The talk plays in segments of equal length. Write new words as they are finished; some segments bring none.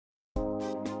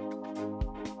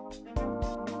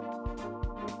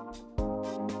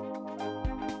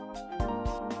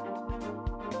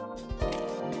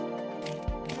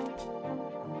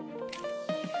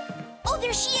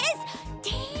there she is!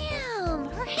 Damn,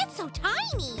 her head's so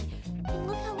tiny. And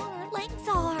look how long her legs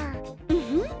are.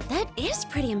 That is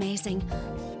pretty amazing.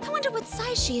 I wonder what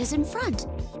size she is in front.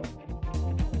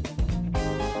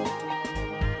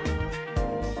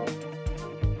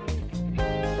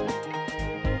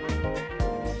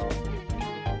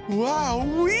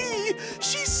 Wow-wee!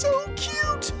 She's so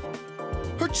cute!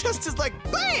 Her chest is like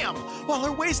BAM! While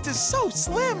her waist is so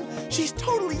slim. She's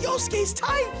totally Yosuke's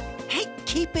type. Hey,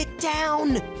 keep it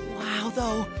down! Wow,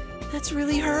 though, that's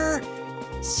really her.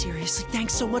 Seriously,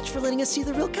 thanks so much for letting us see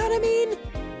the real Kanamine.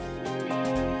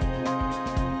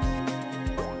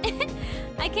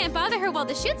 I can't bother her while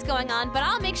the shoot's going on, but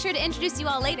I'll make sure to introduce you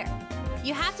all later.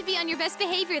 You have to be on your best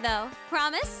behavior, though.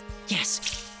 Promise?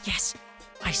 Yes, yes.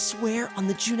 I swear on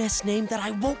the Junes name that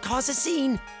I won't cause a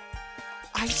scene.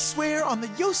 I swear on the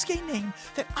Yosuke name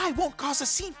that I won't cause a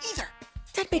scene either.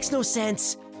 That makes no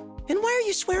sense. And why are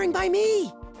you swearing by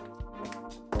me?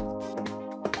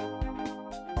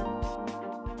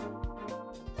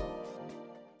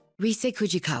 Rise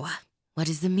Kujikawa, what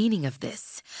is the meaning of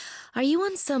this? Are you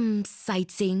on some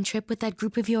sightseeing trip with that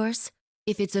group of yours?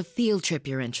 If it's a field trip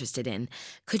you're interested in,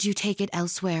 could you take it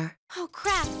elsewhere? Oh,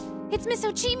 crap. It's Miss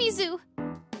Ochimizu.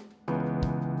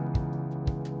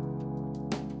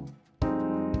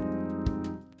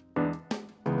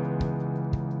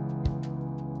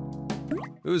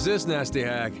 Who's this nasty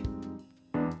hag?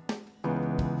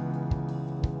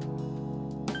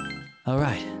 All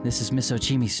right, this is Miss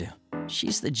Ochimizu.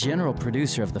 She's the general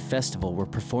producer of the festival we're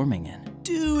performing in.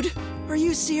 Dude, are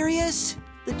you serious?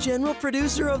 The general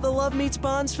producer of the Love Meets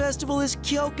Bonds Festival is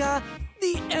Kyoka,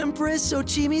 the Empress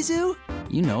Ochimizu?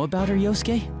 You know about her,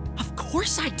 Yosuke? Of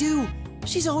course I do.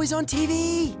 She's always on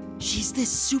TV. She's this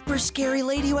super scary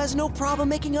lady who has no problem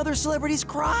making other celebrities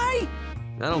cry.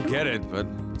 I don't get it, but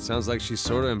it sounds like she's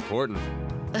sort of important.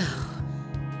 Ugh.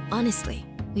 Honestly,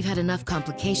 we've had enough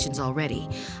complications already.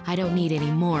 I don't need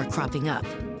any more cropping up.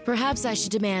 Perhaps I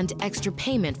should demand extra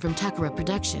payment from Takara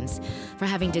Productions for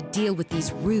having to deal with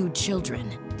these rude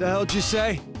children. The hell'd you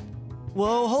say?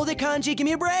 Whoa, hold it, Kanji, give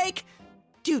me a break!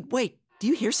 Dude, wait, do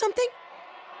you hear something?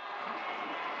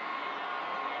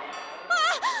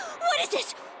 Ah! What is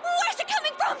this? Where's it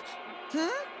coming from?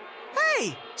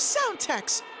 Hey,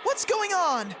 Soundtex, what's going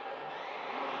on?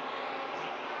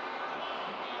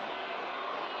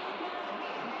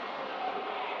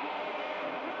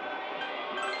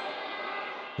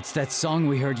 It's that song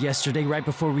we heard yesterday right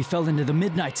before we fell into the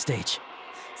midnight stage.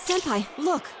 Senpai,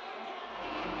 look.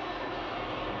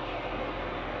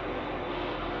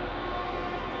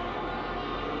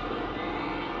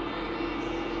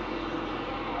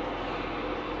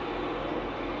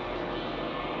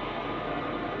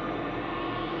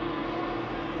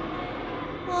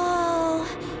 Whoa.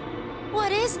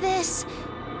 What is this?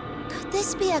 Could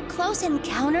this be a close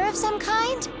encounter of some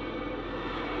kind?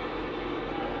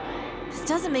 This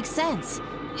doesn't make sense.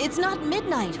 It's not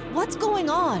midnight. What's going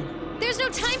on? There's no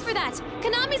time for that.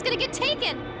 Kanami's gonna get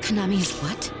taken. Kanami is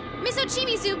what? Miss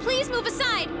Ochimizu, please move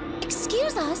aside.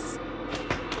 Excuse us.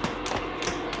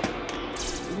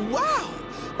 Wow,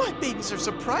 my babies are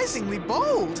surprisingly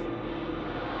bold.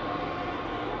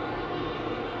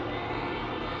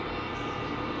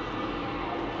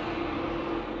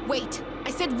 Wait!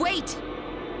 I said wait!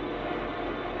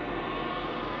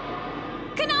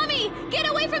 Kanami, get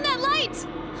away from that light!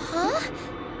 Huh?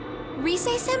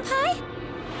 Rise-senpai?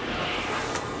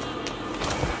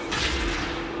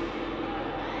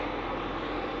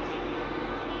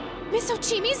 Miss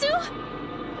Ochimizu?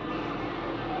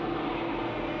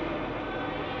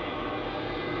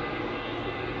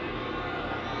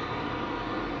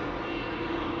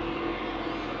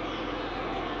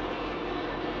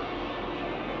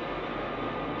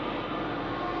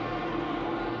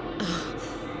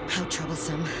 How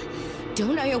troublesome.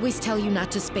 Don't I always tell you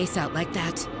not to space out like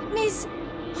that? Miss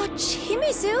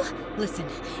Ochimizu? Listen,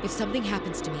 if something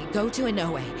happens to me, go to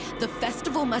Inoue. The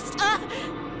festival must—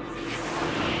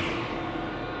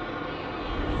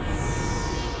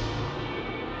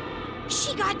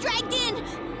 She got dragged in!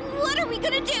 What are we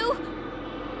gonna do?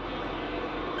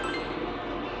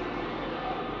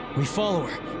 We follow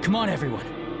her. Come on, everyone.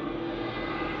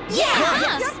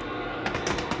 Yeah!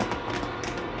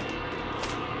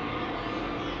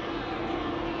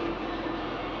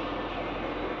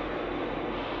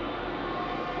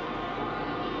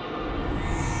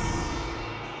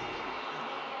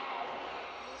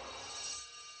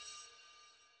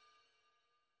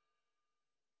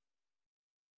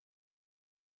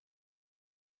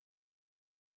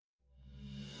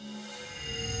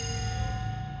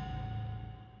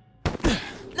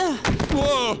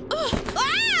 Whoa!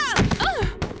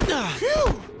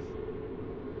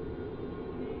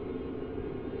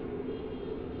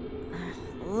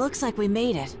 Looks like we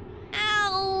made it.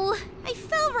 Ow! I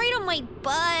fell right on my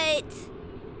butt.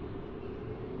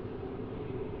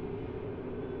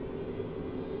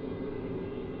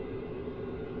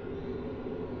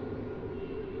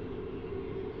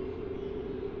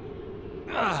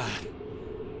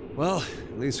 Well,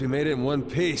 at least we made it in one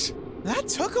piece. That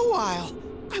took a while.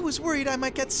 I was worried I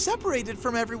might get separated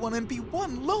from everyone and be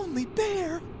one lonely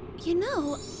bear. You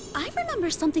know, I remember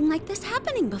something like this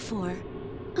happening before.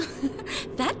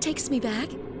 That takes me back.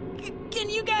 Can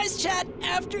you guys chat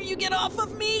after you get off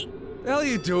of me? The hell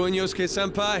you doing,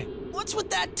 Yosuke-senpai? What's with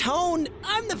that tone?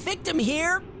 I'm the victim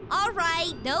here. All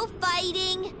right, no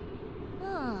fighting.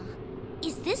 Huh.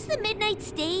 Is this the midnight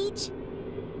stage?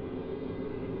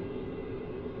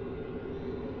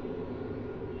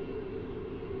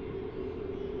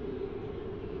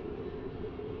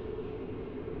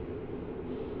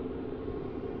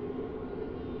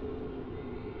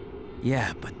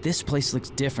 Yeah, but this place looks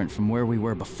different from where we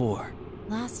were before.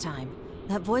 Last time,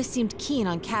 that voice seemed keen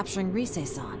on capturing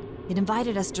Rise-san. It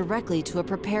invited us directly to a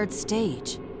prepared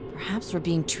stage. Perhaps we're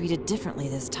being treated differently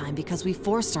this time because we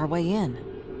forced our way in.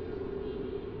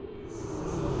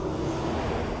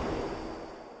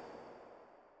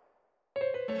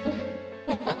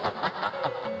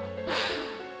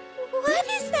 What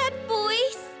is that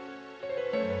voice?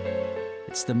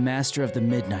 It's the master of the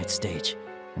Midnight Stage,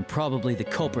 and probably the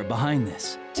culprit behind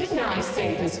this. Didn't I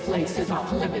say this place is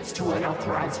off limits to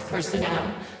unauthorized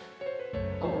personnel?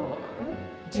 Or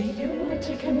do you want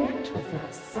to connect with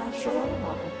us after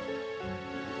all?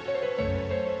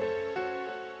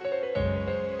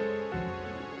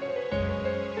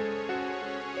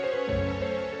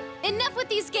 Enough with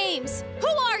these games! Who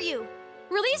are you?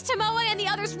 Release Tomoe and the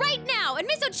others right now, and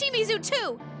Miss Ochimizu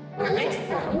too! Release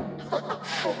them?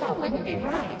 That wouldn't be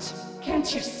right.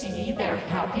 Can't you see they're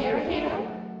happier here?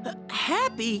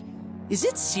 Happy? Is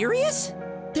it serious?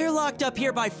 They're locked up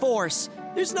here by force.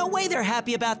 There's no way they're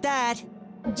happy about that.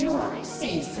 Do I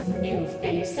see some new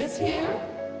faces here?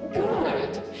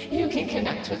 Good. You can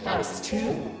connect with us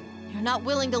too. You're not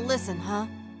willing to listen, huh?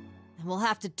 And we'll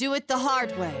have to do it the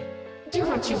hard way. Do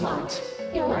what you want.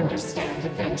 You'll understand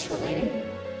eventually.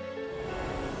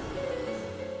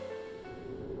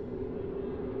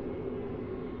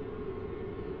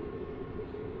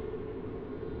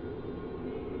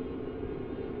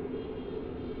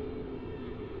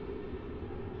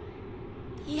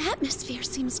 The atmosphere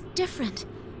seems different.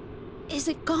 Is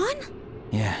it gone?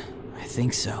 Yeah, I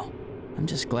think so. I'm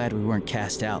just glad we weren't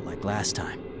cast out like last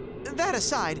time. That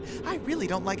aside, I really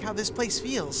don't like how this place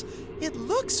feels. It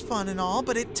looks fun and all,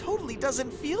 but it totally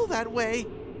doesn't feel that way.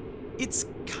 It's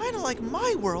kind of like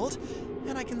my world,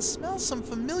 and I can smell some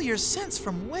familiar scents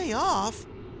from way off,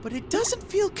 but it doesn't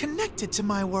feel connected to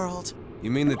my world.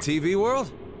 You mean the TV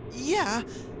world? Yeah,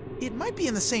 it might be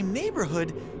in the same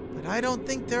neighborhood, but I don't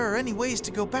think there are any ways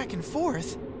to go back and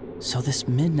forth. So this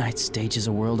Midnight Stage is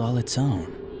a world all its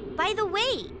own. By the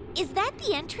way, is that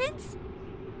the entrance?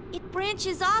 It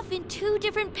branches off in two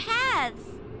different paths.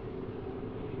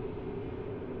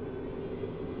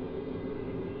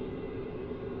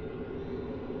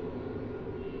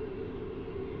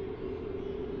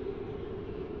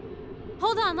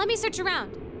 Hold on, let me search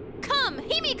around. Come,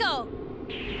 Himiko!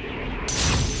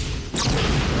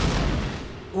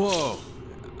 Whoa.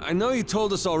 I know you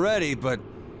told us already, but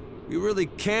we really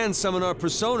can summon our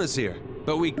personas here.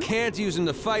 But we can't use them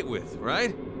to fight with,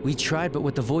 right? We tried, but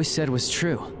what the voice said was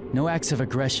true. No acts of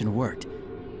aggression worked.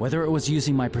 Whether it was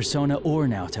using my persona or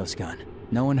Naoto's gun.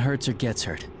 No one hurts or gets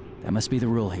hurt. That must be the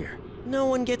rule here. No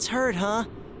one gets hurt, huh?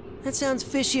 That sounds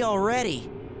fishy already.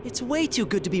 It's way too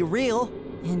good to be real.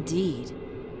 Indeed.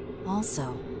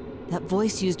 Also, that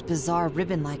voice used bizarre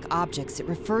ribbon-like objects it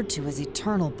referred to as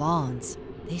eternal bonds.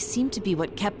 They seemed to be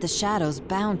what kept the shadows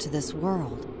bound to this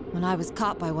world. When I was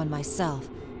caught by one myself,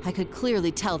 I could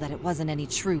clearly tell that it wasn't any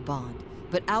true bond,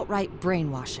 but outright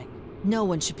brainwashing. No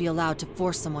one should be allowed to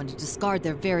force someone to discard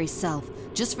their very self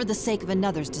just for the sake of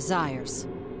another's desires.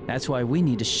 That's why we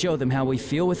need to show them how we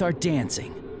feel with our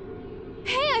dancing.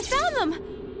 Hey, I found them!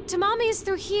 Tamami is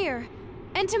through here,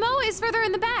 and Tomoe is further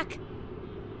in the back.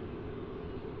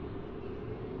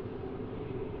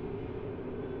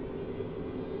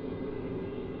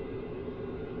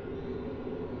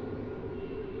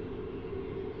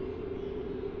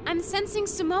 I'm sensing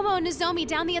Sumomo and Nozomi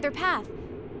down the other path.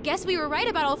 Guess we were right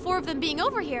about all four of them being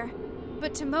over here.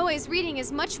 But Tomoe's reading is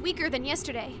much weaker than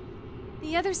yesterday.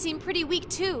 The others seem pretty weak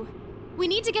too. We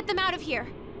need to get them out of here.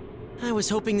 I was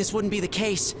hoping this wouldn't be the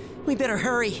case. We better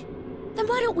hurry. Then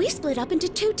why don't we split up into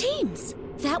 2 teams?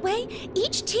 That way,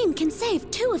 each team can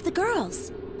save 2 of the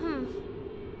girls.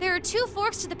 There are 2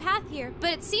 forks to the path here,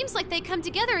 but it seems like they come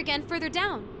together again further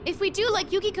down. If we do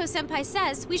like Yukiko-senpai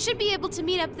says, we should be able to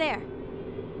meet up there.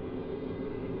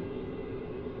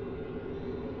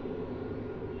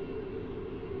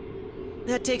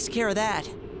 That takes care of that.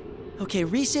 Okay,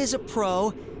 Rise is a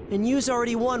pro, and Yu's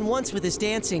already won once with his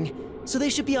dancing, so they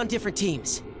should be on different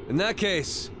teams. In that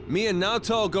case, me and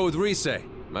Naoto go with Rise.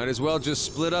 Might as well just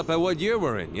split up at what year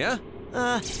we're in, yeah?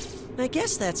 I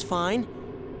guess that's fine.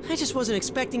 I just wasn't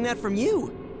expecting that from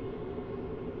you.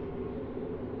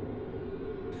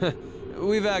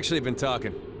 We've actually been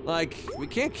talking. Like, we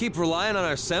can't keep relying on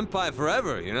our senpai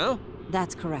forever, you know?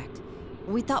 That's correct.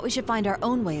 We thought we should find our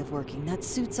own way of working that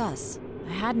suits us.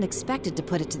 I hadn't expected to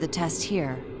put it to the test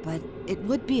here, but it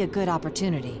would be a good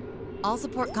opportunity. I'll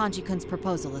support Kanji-kun's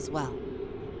proposal as well.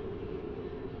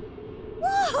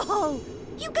 Whoa!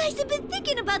 You guys have been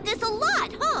thinking about this a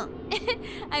lot, huh?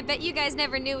 I bet you guys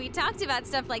never knew we talked about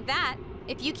stuff like that.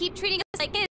 If you keep treating us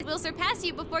like kids, we'll surpass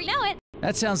you before you know it.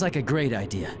 That sounds like a great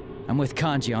idea. I'm with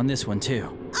Kanji on this one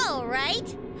too. All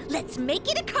right, let's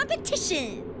make it a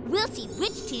competition. We'll see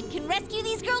which team can rescue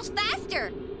these girls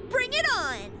faster. Bring it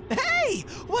on! Hey!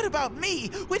 What about me?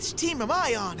 Which team am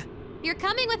I on? You're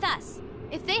coming with us.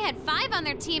 If they had 5 on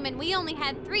their team and we only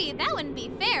had 3, that wouldn't be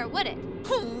fair, would it?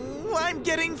 I'm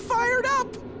getting fired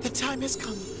up! The time has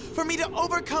come for me to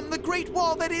overcome the Great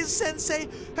Wall that is Sensei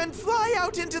and fly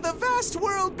out into the vast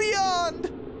world beyond!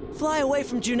 Fly away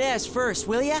from Junes first,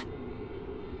 will ya?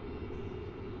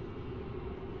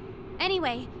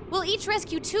 Anyway, we'll each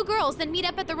rescue 2 girls, then meet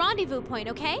up at the rendezvous point,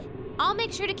 okay? I'll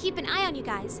make sure to keep an eye on you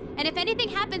guys, and if anything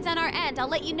happens on our end, I'll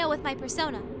let you know with my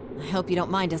persona. I hope you don't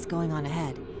mind us going on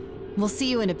ahead. We'll see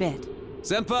you in a bit.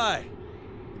 Senpai!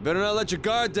 You better not let your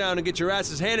guard down and get your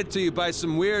asses handed to you by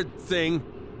some weird thing.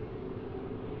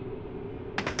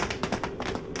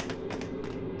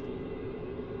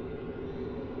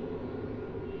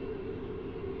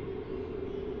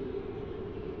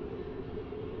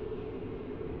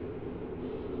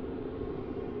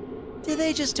 Did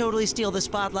they just totally steal the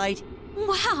spotlight?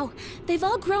 Wow, they've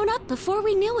all grown up before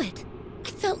we knew it. I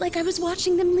felt like I was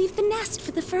watching them leave the nest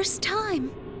for the first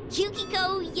time.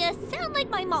 Yukiko, you sound like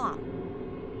my mom.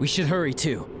 We should hurry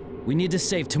too. We need to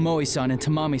save Tomoe-san and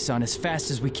Tamami-san as fast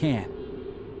as we can.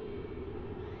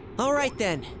 All right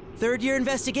then. 3rd year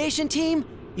investigation team,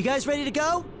 you guys ready to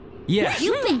go? Yeah.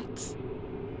 You bet!